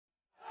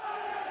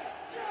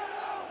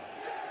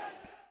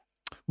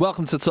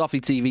Welcome to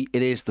Toffee TV.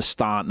 It is the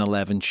Starting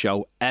 11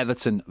 show.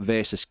 Everton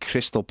versus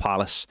Crystal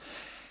Palace.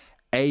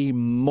 A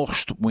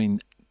must-win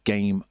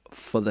game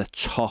for the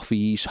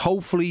Toffees.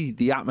 Hopefully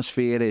the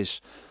atmosphere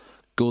is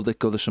good at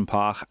Goodison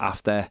Park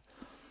after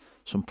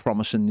some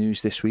promising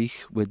news this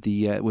week with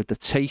the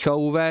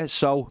takeover.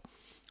 So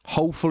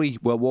hopefully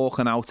we're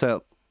walking out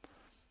at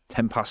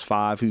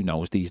 5:10. Who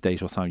knows these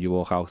days what time you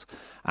walk out?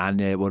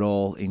 And we're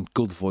all in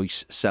good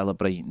voice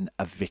celebrating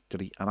a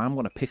victory. And I'm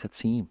going to pick a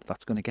team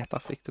that's going to get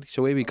that victory.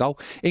 So here we go.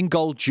 In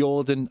goal,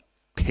 Jordan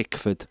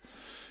Pickford,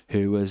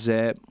 who has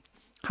had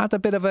a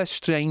bit of a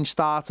strange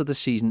start to the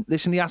season.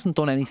 Listen, he hasn't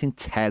done anything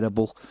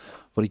terrible,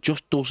 but he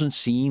just doesn't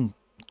seem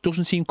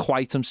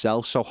quite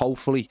himself. So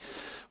hopefully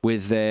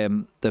with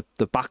the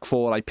back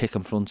four I pick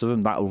in front of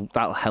him,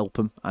 that'll help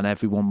him and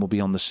everyone will be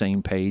on the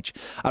same page.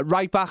 At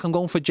right back, I'm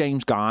going for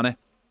James Garner.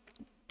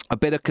 A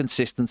bit of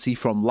consistency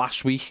from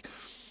last week,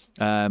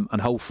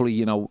 and hopefully,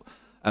 you know,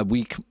 a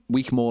week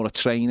more of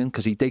training,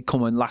 because he did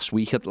come in last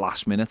week at the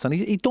last minute and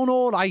he done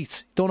all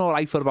right. Done all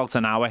right for about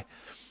an hour,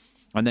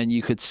 and then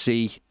you could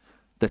see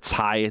the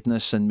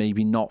tiredness and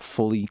maybe not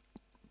fully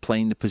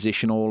playing the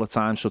position all the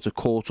time, sort of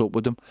caught up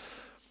with him.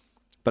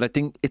 But I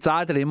think it's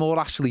either him or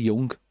Ashley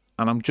Young,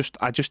 and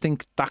I just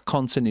think that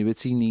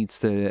continuity needs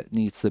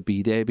to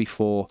be there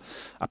before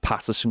a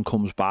Patterson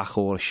comes back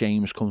or a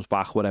Shames comes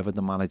back, whatever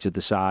the manager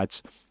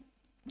decides.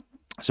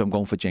 So I'm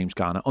going for James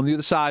Garner. On the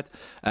other side,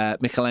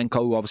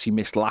 Mykolenko, who obviously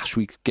missed last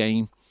week's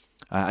game.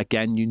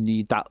 Again, you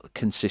need that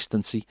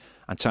consistency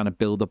and trying to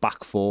build a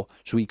back four,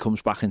 so he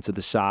comes back into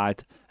the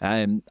side.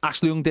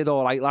 Ashley Young did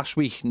all right last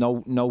week.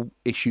 No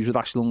issues with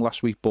Ashley Young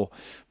last week, but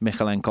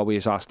Mykolenko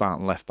is our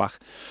starting left back.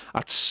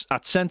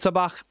 At centre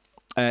back,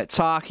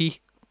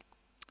 Toffee,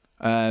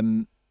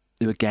 who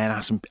again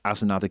hasn't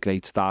had a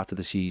great start to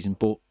the season,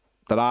 but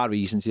there are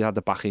reasons. He had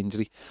the back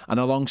injury. And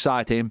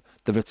alongside him,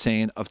 the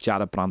return of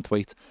Jared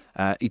Brandtwaite.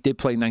 He did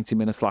play 90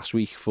 minutes last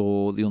week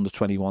for the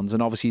under-21s,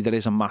 and obviously there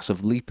is a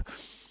massive leap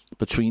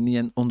between the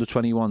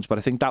under-21s, but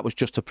I think that was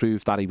just to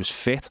prove that he was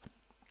fit.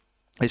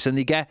 Listen,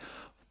 they get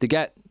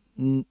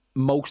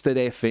most of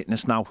their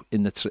fitness now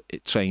in the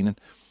training.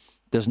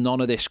 There's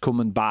none of this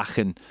coming back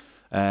and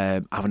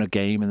having a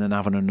game and then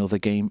having another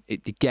game.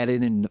 They get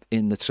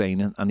in the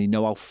training and they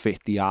know how fit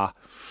they are.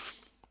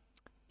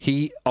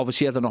 He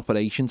obviously had an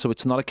operation, so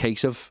it's not a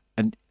case of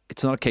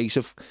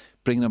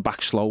bringing him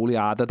back slowly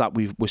either that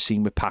we're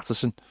seeing with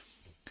Patterson.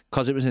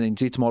 Because it was an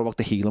injury, it's more about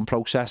the healing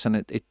process, and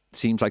it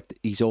seems like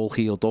he's all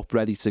healed up,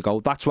 ready to go.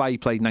 That's why he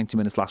played 90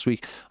 minutes last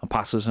week, and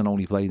Patterson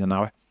only played an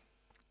hour.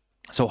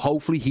 So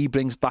hopefully he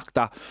brings back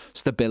that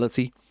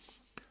stability.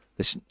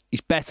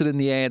 He's better in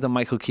the air than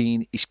Michael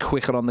Keane. He's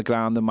quicker on the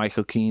ground than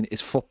Michael Keane. His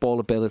football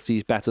ability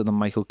is better than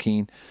Michael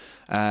Keane.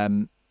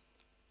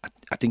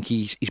 I think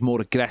he's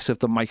more aggressive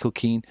than Michael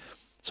Keane.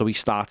 So he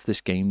starts this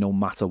game no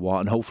matter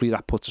what. And hopefully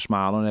that puts a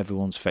smile on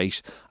everyone's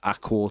face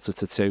at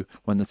 1:45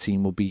 when the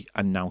team will be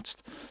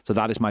announced. So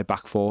that is my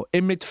back four.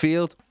 In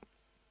midfield,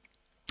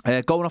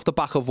 going off the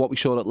back of what we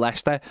saw at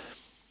Leicester,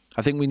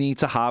 I think we need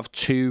to have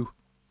two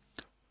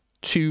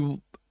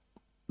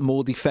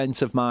more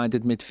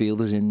defensive-minded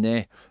midfielders in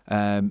there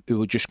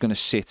who are just going to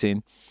sit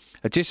in.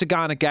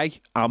 Adisagana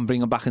Gay, I'm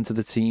bringing back into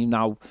the team.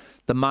 Now,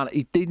 the man,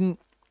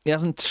 he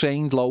hasn't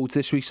trained loads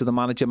this week, so the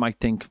manager might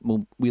think,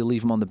 well, we'll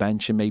leave him on the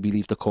bench and maybe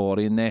leave the core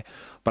in there.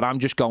 But I'm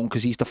just going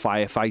because he's the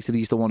firefighter.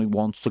 He's the one who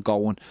wants to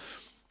go and,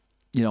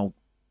 you know,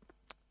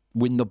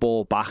 win the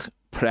ball back,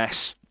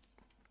 press.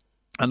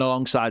 And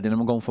alongside him,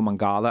 I'm going for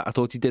Mangala. I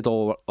thought he did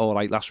all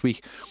right last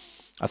week.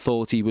 I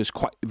thought he was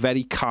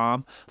very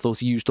calm. I thought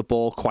he used the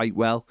ball quite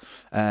well.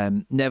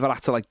 Never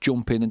had to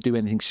jump in and do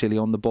anything silly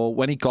on the ball.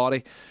 When he got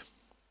it,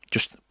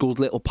 just good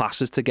little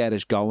passes to get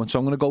us going. So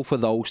I'm going to go for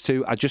those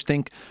two. I just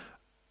think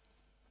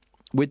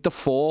with the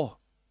four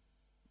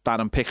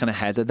that I'm picking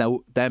ahead of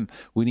them,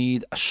 we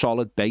need a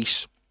solid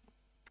base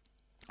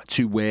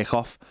to work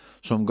off.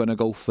 So I'm going to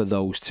go for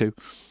those two.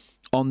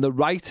 On the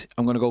right,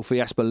 I'm going to go for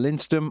Jesper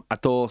Lindström. I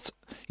thought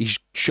he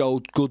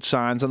showed good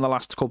signs in the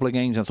last couple of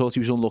games. I thought he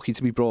was unlucky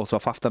to be brought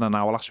off after an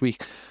hour last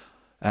week.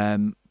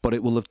 But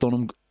it will have done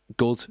him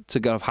good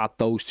to have had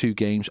those 2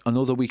 games.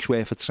 Another week's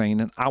worth of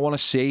training. I want to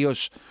see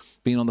us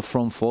being on the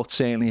front foot,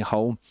 certainly at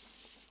home.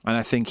 And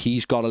I think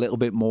he's got a little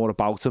bit more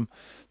about him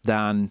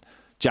than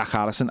Jack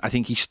Harrison. I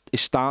think his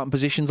starting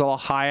position's a lot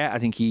higher. I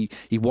think he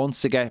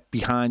wants to get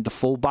behind the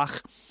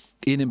fullback,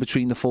 in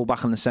between the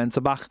fullback and the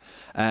centre-back,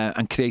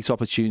 and create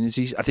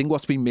opportunities. I think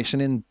what's been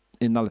missing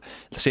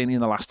certainly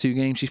in the last 2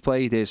 games he's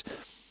played is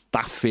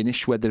that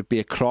finish, whether it be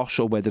a cross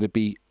or whether it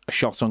be a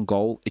shot on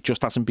goal. It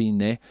just hasn't been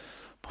there.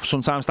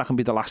 Sometimes that can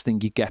be the last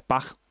thing you get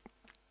back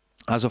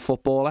as a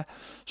footballer.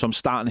 So I'm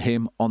starting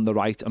him on the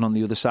right, and on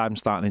the other side I'm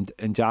starting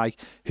Njai,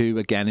 who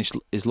again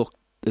is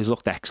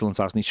looked excellent,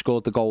 hasn't he?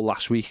 Scored the goal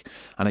last week,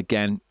 and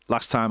again,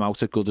 last time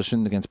out at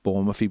Goodison against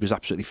Bournemouth, he was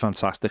absolutely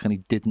fantastic, and he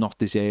did not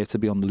deserve to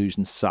be on the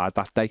losing side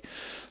that day.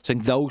 So I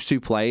think those 2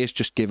 players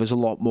just give us a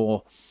lot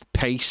more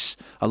pace,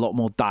 a lot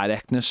more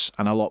directness,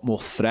 and a lot more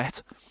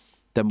threat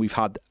than we've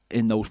had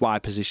in those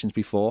wide positions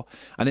before.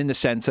 And in the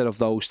centre of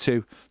those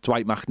two,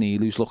 Dwight McNeil,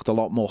 who's looked a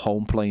lot more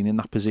home playing in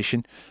that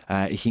position.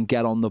 He can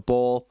get on the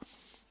ball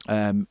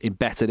in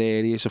better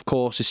areas. Of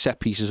course, his set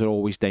pieces are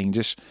always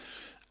dangerous.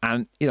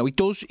 And, you know, he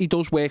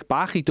does work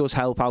back. He does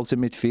help out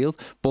in midfield.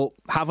 But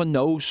having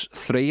those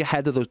three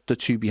ahead of the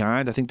two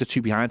behind, I think the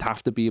two behind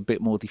have to be a bit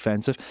more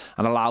defensive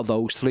and allow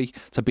those three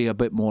to be a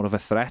bit more of a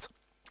threat.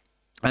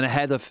 And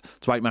ahead of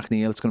Dwight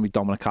McNeil, it's going to be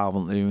Dominic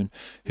Calvert-Lewin,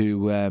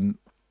 who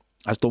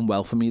has done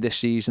well for me this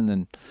season.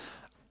 And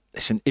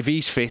listen, if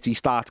he's fit, he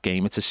starts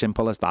game. It's as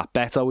simple as that.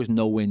 Beto is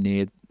nowhere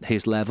near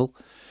his level.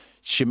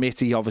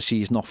 Schmidt,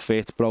 obviously, is not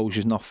fit.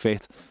 Brozier's not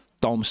fit.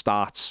 Dom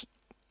starts.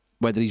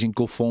 Whether he's in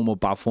good form or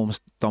bad form,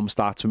 Dom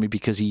starts for me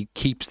because he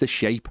keeps the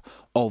shape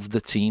of the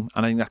team.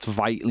 And I think that's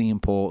vitally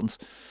important.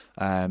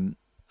 And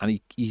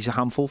he's a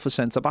handful for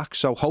centre-back.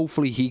 So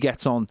hopefully he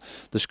gets on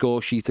the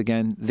score sheet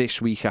again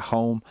this week at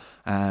home.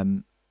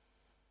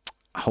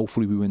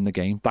 Hopefully we win the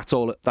game. That's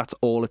all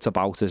it's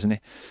about, isn't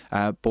it?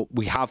 But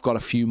we have got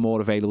a few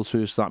more available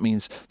to us. So that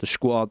means the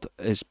squad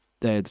is...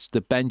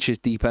 the bench is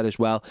deeper as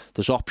well.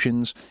 There's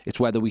options. It's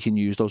whether we can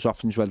use those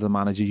options, whether the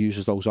manager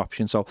uses those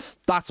options. So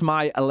that's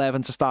my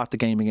 11 to start the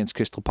game against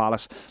Crystal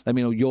Palace. Let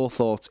me know your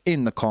thoughts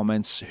in the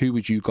comments. Who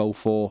would you go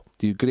for?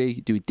 Do you agree?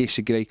 Do you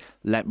disagree?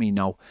 Let me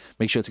know.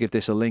 Make sure to give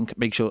this a link.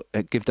 Make sure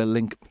to give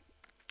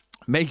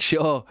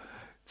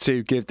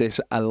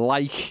this a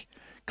like.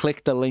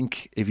 Click the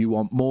link if you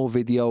want more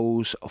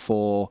videos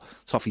for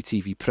Toffee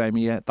TV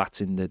Premier.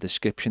 That's in the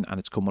description and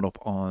it's coming up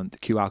on the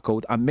QR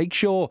code. And make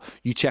sure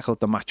you check out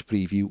the match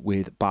preview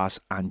with Baz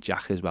and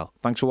Jack as well.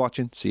 Thanks for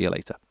watching. See you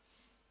later.